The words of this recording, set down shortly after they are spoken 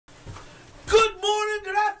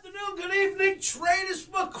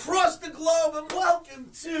globe, and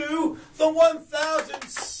welcome to the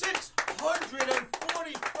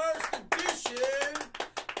 1641st edition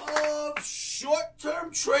of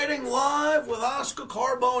Short-Term Trading Live with Oscar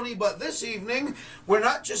Carboni. But this evening, we're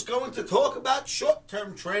not just going to talk about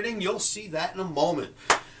short-term trading. You'll see that in a moment.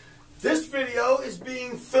 This video is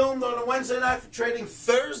being filmed on a Wednesday night for trading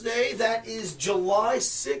Thursday. That is July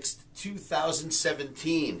 6th,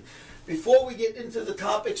 2017. Before we get into the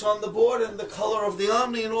topics on the board and the color of the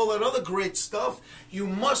OMNI and all that other great stuff, you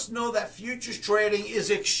must know that futures trading is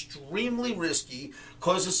extremely risky,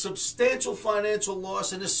 causes substantial financial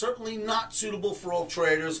loss, and is certainly not suitable for all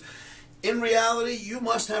traders. In reality, you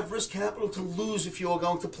must have risk capital to lose if you are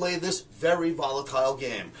going to play this very volatile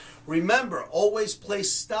game. Remember, always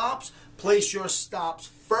place stops. Place your stops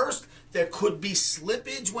first. There could be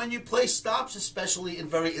slippage when you place stops, especially in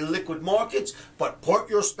very illiquid markets, but put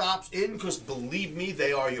your stops in because, believe me,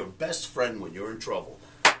 they are your best friend when you're in trouble.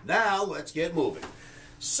 Now, let's get moving.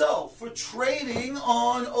 So, for trading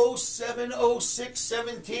on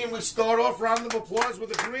 07-06-17, we start off round of applause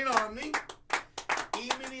with a green OMNI.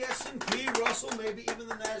 Emini, S&P, Russell, maybe even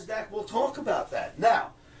the NASDAQ. We'll talk about that.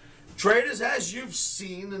 Now, traders, as you've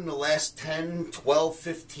seen in the last 10, 12,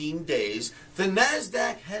 15 days, the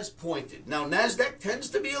NASDAQ has pointed. Now, NASDAQ tends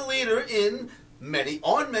to be a leader on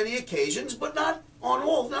many occasions, but not in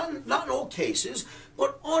all cases,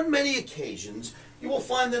 but on many occasions, you will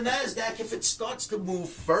find the NASDAQ, if it starts to move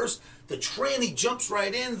first, the tranny jumps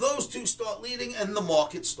right in, those two start leading, and the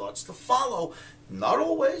market starts to follow. Not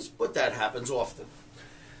always, but that happens often.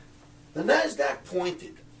 The NASDAQ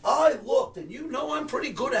pointed. I looked, and you know I'm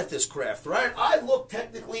pretty good at this craft, right? I looked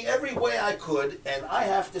technically every way I could, and I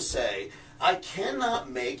have to say, I cannot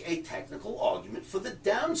make a technical argument for the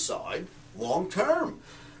downside long term.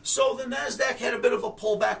 So the NASDAQ had a bit of a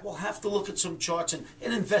pullback. We'll have to look at some charts and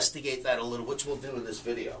investigate that a little, which we'll do in this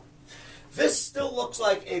video. This still looks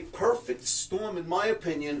like a perfect storm, in my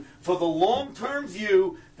opinion, for the long-term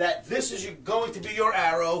view that this is going to be your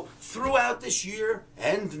arrow throughout this year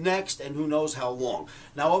and next, and who knows how long.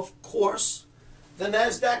 Now, of course, the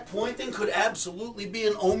NASDAQ pointing could absolutely be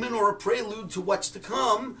an omen or a prelude to what's to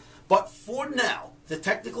come, but for now, the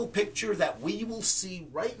technical picture that we will see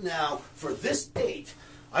right now for this date,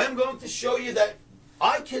 I am going to show you that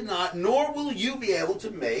I cannot, nor will you be able to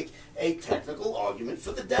make a technical argument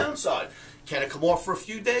for the downside. Can it come off for a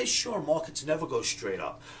few days? Sure, markets never go straight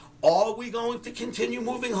up. Are we going to continue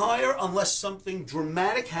moving higher unless something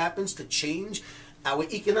dramatic happens to change our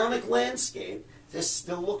economic landscape? This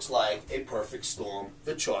still looks like a perfect storm.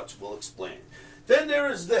 The charts will explain. Then there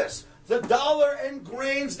is this. The dollar and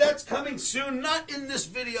grains, that's coming soon, not in this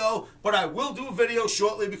video, but I will do a video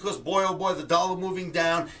shortly because, boy, oh boy, the dollar moving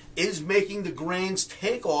down is making the grains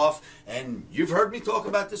take off, and you've heard me talk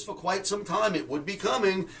about this for quite some time. It would be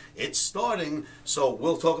coming. It's starting, so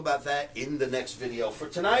we'll talk about that in the next video. For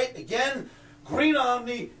tonight, again, green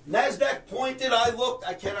OMNI, NASDAQ pointed, I looked.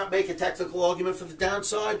 I cannot make a technical argument for the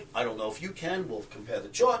downside. I don't know if you can. We'll compare the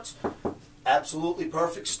charts. Absolutely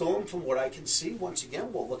perfect storm from what I can see. Once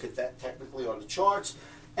again, we'll look at that technically on the charts.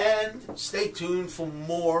 And stay tuned for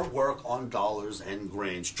more work on dollars and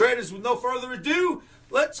grains. Traders, with no further ado,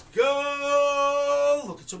 let's go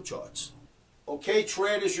look at some charts. Okay,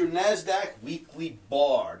 traders, your NASDAQ weekly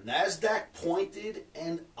bar. NASDAQ pointed,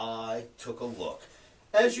 and I took a look.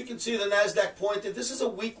 As you can see, the NASDAQ pointed. This is a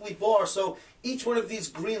weekly bar, so each one of these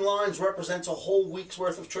green lines represents a whole week's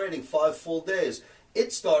worth of trading, 5 full days.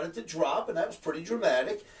 It started to drop, and that was pretty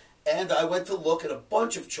dramatic. And I went to look at a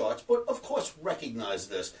bunch of charts, but of course recognize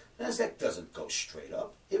this. NASDAQ doesn't go straight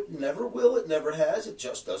up. It never will. It never has. It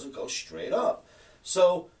just doesn't go straight up.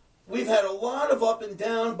 So we've had a lot of up and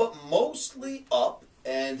down, but mostly up.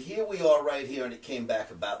 And here we are right here, and it came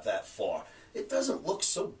back about that far. It doesn't look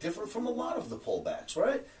so different from a lot of the pullbacks,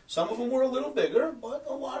 right? Some of them were a little bigger, but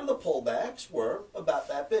a lot of the pullbacks were about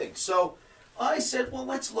that big. So I said, well,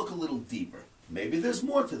 let's look a little deeper. Maybe there's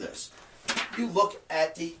more to this. You look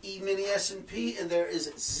at the E-mini S&P, and there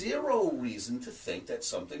is zero reason to think that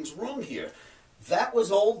something's wrong here. That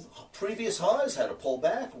was old. Previous highs had a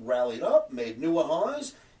pullback, rallied up, made newer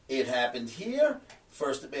highs. It happened here.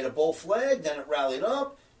 First it made a bull flag, then it rallied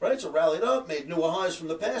up. Right, so rallied up, made newer highs from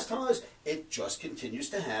the past highs. It just continues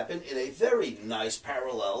to happen in a very nice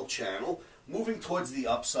parallel channel, moving towards the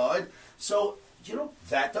upside. So, you know,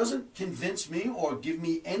 that doesn't convince me or give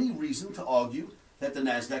me any reason to argue that the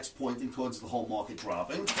NASDAQ's pointing towards the whole market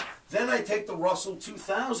dropping. Then I take the Russell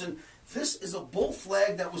 2000. This is a bull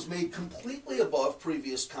flag that was made completely above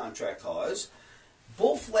previous contract highs.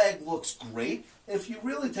 Bull flag looks great. If you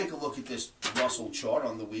really take a look at this Russell chart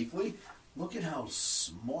on the weekly, Look at how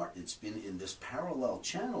smart it's been in this parallel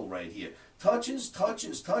channel right here. Touches,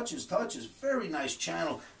 touches, touches, touches. Very nice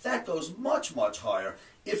channel. That goes much, much higher.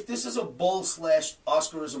 If this is a bull /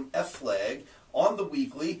 Oscarism F flag on the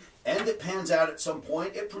weekly and it pans out at some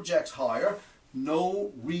point, it projects higher.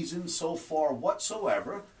 No reason so far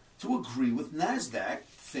whatsoever to agree with NASDAQ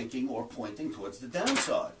thinking or pointing towards the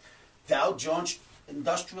downside. Dow Jones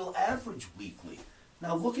Industrial Average weekly.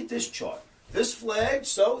 Now look at this chart. This flag,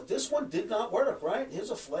 so this one did not work, right? Here's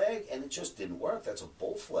a flag, and it just didn't work. That's a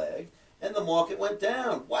bull flag. And the market went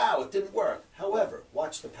down. Wow, it didn't work. However,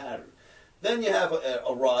 watch the pattern. Then you have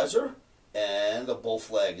a riser, and a bull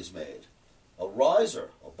flag is made. A riser,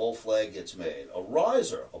 a bull flag gets made. A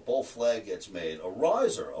riser, a bull flag gets made. A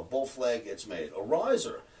riser, a bull flag gets made. A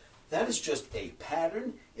riser. That is just a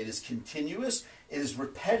pattern. It is continuous. It is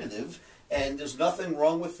repetitive. And there's nothing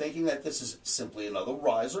wrong with thinking that this is simply another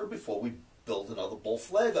riser before we build another bull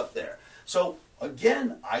flag up there. So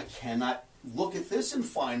again, I cannot look at this and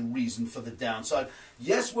find reason for the downside.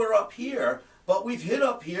 Yes, we're up here, but we've hit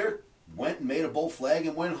up here, went and made a bull flag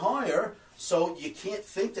and went higher. So you can't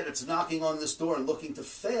think that it's knocking on this door and looking to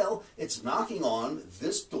fail. It's knocking on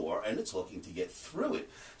this door and it's looking to get through it.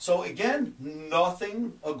 So again,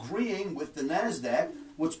 nothing agreeing with the NASDAQ,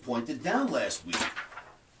 which pointed down last week.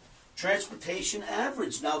 Transportation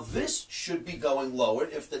average. Now this should be going lower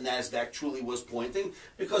if the NASDAQ truly was pointing,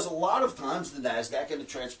 because a lot of times the NASDAQ and the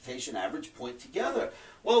transportation average point together.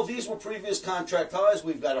 Well, these were previous contract highs.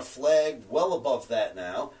 We've got a flag well above that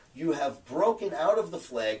now. You have broken out of the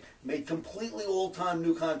flag, made completely all-time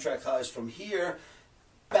new contract highs from here,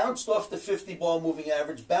 bounced off the 50-ball moving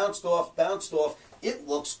average, bounced off, bounced off. It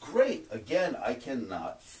looks great. Again, I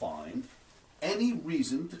cannot find any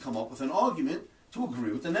reason to come up with an argument to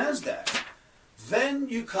agree with the NASDAQ. Then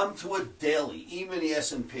you come to a daily, emini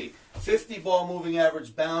S&P. 50-ball moving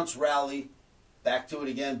average, bounce, rally, back to it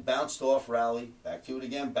again, bounced off, rally, back to it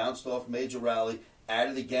again, bounced off, major rally, at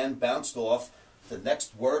it again, bounced off. The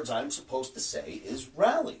next words I'm supposed to say is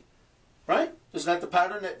rally. Right? Isn't that the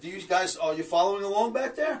pattern? Do you guys, are you following along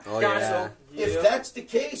back there? Oh, yeah. So if that's the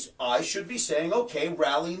case, I should be saying, okay,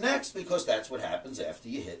 rally next, because that's what happens after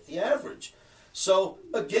you hit the average. So,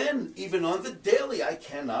 again, even on the daily, I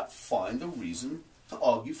cannot find a reason to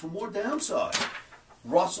argue for more downside.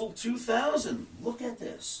 Russell 2000, look at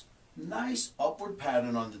this. Nice upward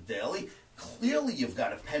pattern on the daily. Clearly, you've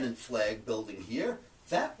got a pennant flag building here.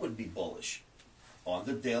 That would be bullish. On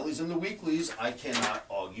the dailies and the weeklies, I cannot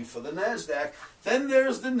argue for the NASDAQ. Then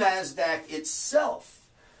there's the NASDAQ itself.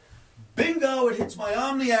 Bingo, it hits my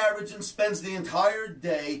OMNI average and spends the entire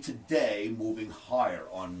day today moving higher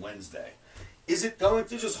on Wednesday. Is it going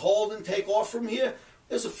to just hold and take off from here?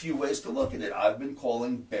 There's a few ways to look at it. I've been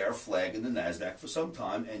calling bear flag in the NASDAQ for some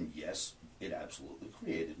time, and yes, it absolutely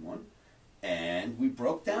created one. And we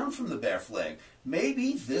broke down from the bear flag.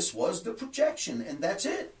 Maybe this was the projection, and that's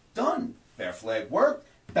it. Done. Bear flag worked,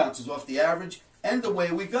 bounces off the average, and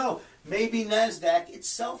away we go. Maybe NASDAQ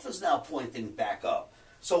itself is now pointing back up.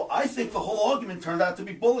 So I think the whole argument turned out to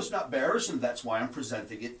be bullish, not bearish, and that's why I'm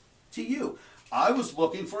presenting it to you. I was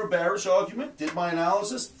looking for a bearish argument, did my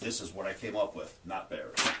analysis. This is what I came up with, not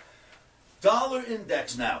bearish. Dollar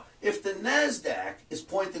index now. If the NASDAQ is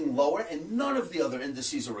pointing lower and none of the other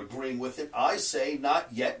indices are agreeing with it, I say not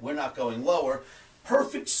yet, we're not going lower.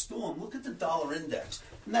 Perfect storm. Look at the dollar index.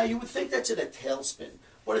 Now, you would think that's in a tailspin,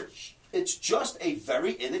 but it's just a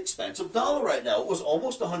very inexpensive dollar right now. It was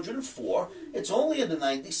almost 104. It's only in the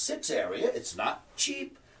 96 area. It's not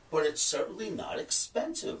cheap, but it's certainly not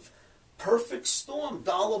expensive. Perfect storm.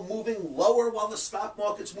 Dollar moving lower while the stock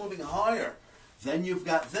market's moving higher. Then you've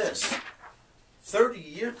got this.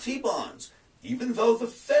 30-year T-bonds. Even though the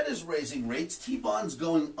Fed is raising rates, T-bonds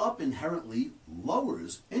going up inherently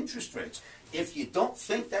lowers interest rates. If you don't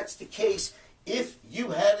think that's the case, if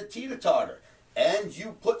you had a teeter-totter and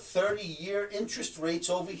you put 30-year interest rates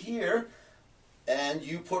over here and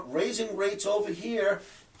you put raising rates over here,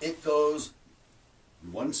 it goes,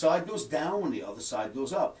 one side goes down when the other side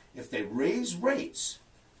goes up. If they raise rates,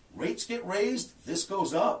 rates get raised, this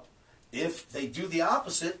goes up. If they do the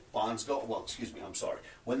opposite, bonds go, well, excuse me, I'm sorry.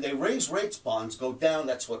 When they raise rates, bonds go down.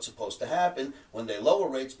 That's what's supposed to happen. When they lower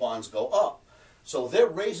rates, bonds go up. So they're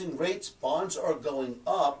raising rates, bonds are going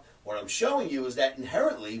up. What I'm showing you is that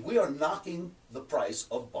inherently we are knocking the price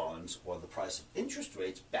of bonds or the price of interest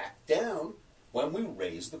rates back down when we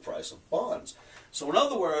raise the price of bonds. So in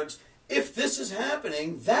other words, if this is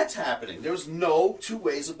happening, that's happening. There's no two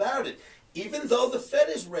ways about it. Even though the Fed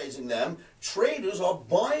is raising them, traders are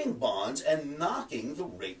buying bonds and knocking the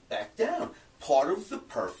rate back down. Part of the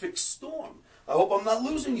perfect storm. I hope I'm not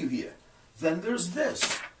losing you here. Then there's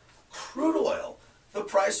this. crude oil. The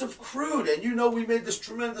price of crude. And you know we made this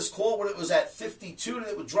tremendous call when it was at 52 and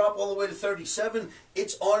it would drop all the way to 37.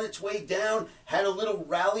 It's on its way down. Had a little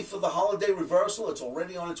rally for the holiday reversal. It's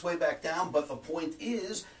already on its way back down. But the point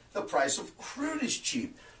is the price of crude is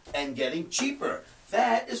cheap and getting cheaper.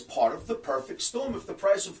 That is part of the perfect storm. If the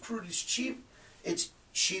price of crude is cheap, it's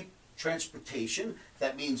cheap transportation.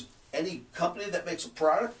 That means any company that makes a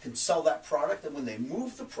product can sell that product, and when they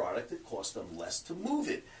move the product, it costs them less to move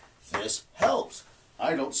it. This helps.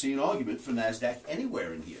 I don't see an argument for NASDAQ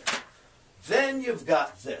anywhere in here. Then you've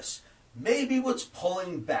got this. Maybe what's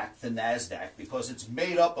pulling back the NASDAQ, because it's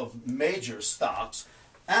made up of major stocks,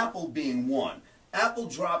 Apple being one. Apple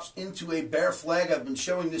drops into a bear flag. I've been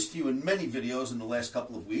showing this to you in many videos in the last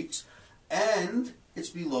couple of weeks, and it's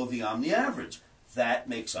below the OMNI average. That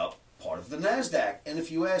makes up part of the NASDAQ. And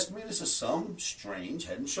if you ask me, this is some strange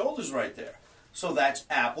head and shoulders right there. So that's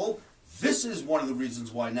Apple. This is one of the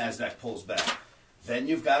reasons why NASDAQ pulls back. Then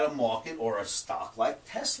you've got a market or a stock like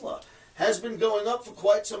Tesla. Has been going up for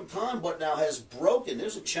quite some time, but now has broken.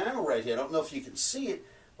 There's a channel right here. I don't know if you can see it,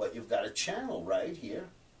 but you've got a channel right here.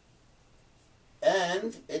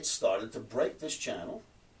 And it started to break this channel.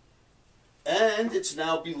 And it's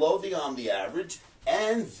now below the OMNI average.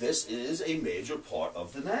 And this is a major part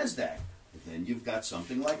of the NASDAQ. Then you've got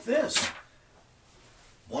something like this.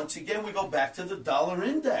 Once again, we go back to the dollar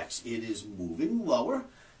index. It is moving lower,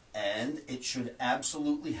 and it should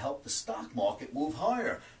absolutely help the stock market move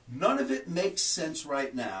higher. None of it makes sense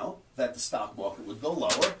right now that the stock market would go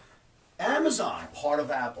lower. Amazon, part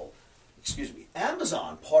of Apple.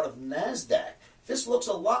 Amazon, part of NASDAQ. This looks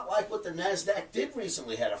a lot like what the NASDAQ did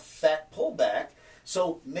recently, had a fat pullback.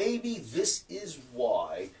 So maybe this is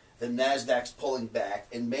why the NASDAQ's pulling back,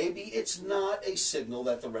 and maybe it's not a signal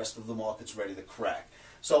that the rest of the market's ready to crack.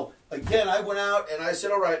 So again, I went out and I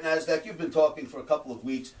said, all right, NASDAQ, you've been talking for a couple of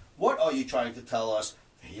weeks. What are you trying to tell us?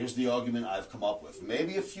 Here's the argument I've come up with.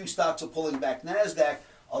 Maybe a few stocks are pulling back NASDAQ.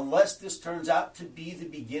 Unless this turns out to be the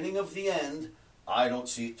beginning of the end, I don't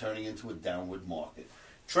see it turning into a downward market.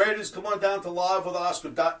 Traders, come on down to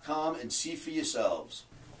livewithoscar.com and see for yourselves.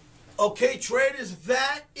 Okay, traders,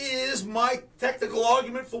 that is my technical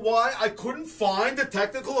argument for why I couldn't find a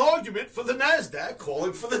technical argument for the NASDAQ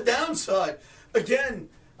calling for the downside. Again,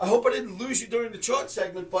 I hope I didn't lose you during the chart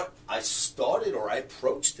segment, but I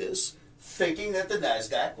approached this thinking that the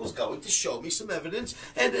NASDAQ was going to show me some evidence,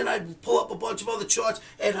 and then I'd pull up a bunch of other charts,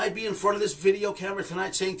 and I'd be in front of this video camera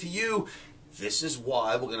tonight saying to you, this is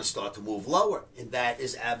why we're going to start to move lower. And that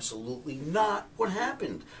is absolutely not what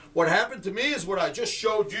happened. What happened to me is what I just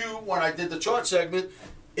showed you when I did the chart segment.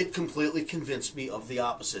 It completely convinced me of the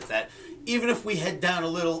opposite, that even if we head down a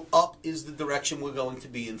little, up is the direction we're going to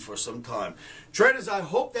be in for some time. Traders, I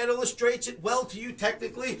hope that illustrates it well to you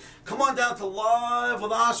technically. Come on down to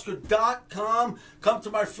livewithoscar.com. Come to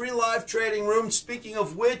my free live trading room. Speaking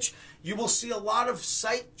of which, you will see a lot of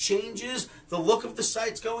site changes. The look of the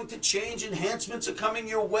site's going to change. Enhancements are coming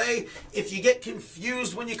your way. If you get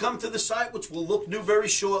confused when you come to the site, which will look new very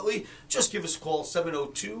shortly, just give us a call,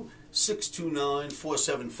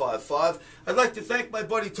 702-629-4755. I'd like to thank my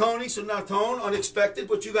buddy Tony. So now, Tone, unexpected,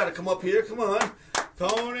 but you got to come up here. Come on.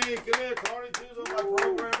 Tony, come here. Tony Two's my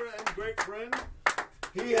programmer and great friend.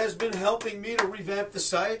 He has been helping me to revamp the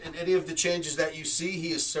site, and any of the changes that you see,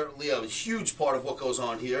 he is certainly a huge part of what goes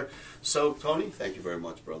on here. So, Tony, thank you very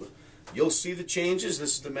much, brother. You'll see the changes.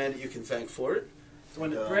 This is the man that you can thank for it.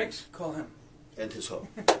 When it breaks, call him. And his home.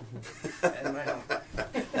 And my home.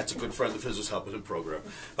 That's a good friend of his who's helping him program.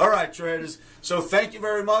 All right, traders. So thank you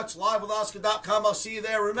very much. LiveWithOscar.com. I'll see you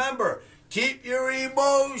there. Remember, keep your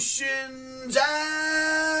emotions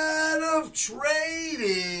out of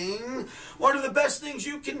trading. One of the best things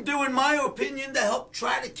you can do, in my opinion, to help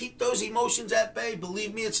try to keep those emotions at bay.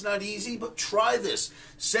 Believe me, it's not easy, but try this.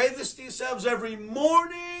 Say this to yourselves every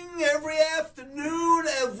morning, every afternoon,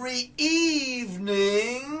 every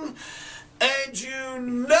evening. And you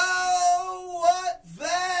know what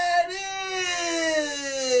that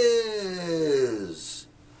is.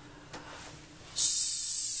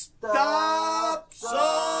 Stops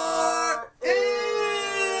are in.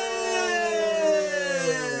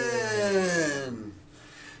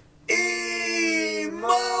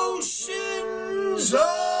 Emotions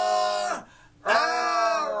are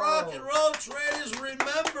out. Rock and roll traders,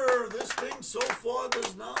 remember, this thing so far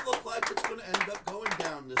does not look like it's going to end up going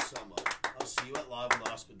down this summer. I'll see you at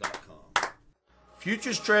livewithoscar.com.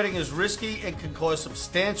 Futures trading is risky and can cause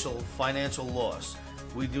substantial financial loss.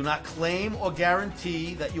 We do not claim or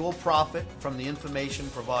guarantee that you will profit from the information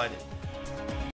provided.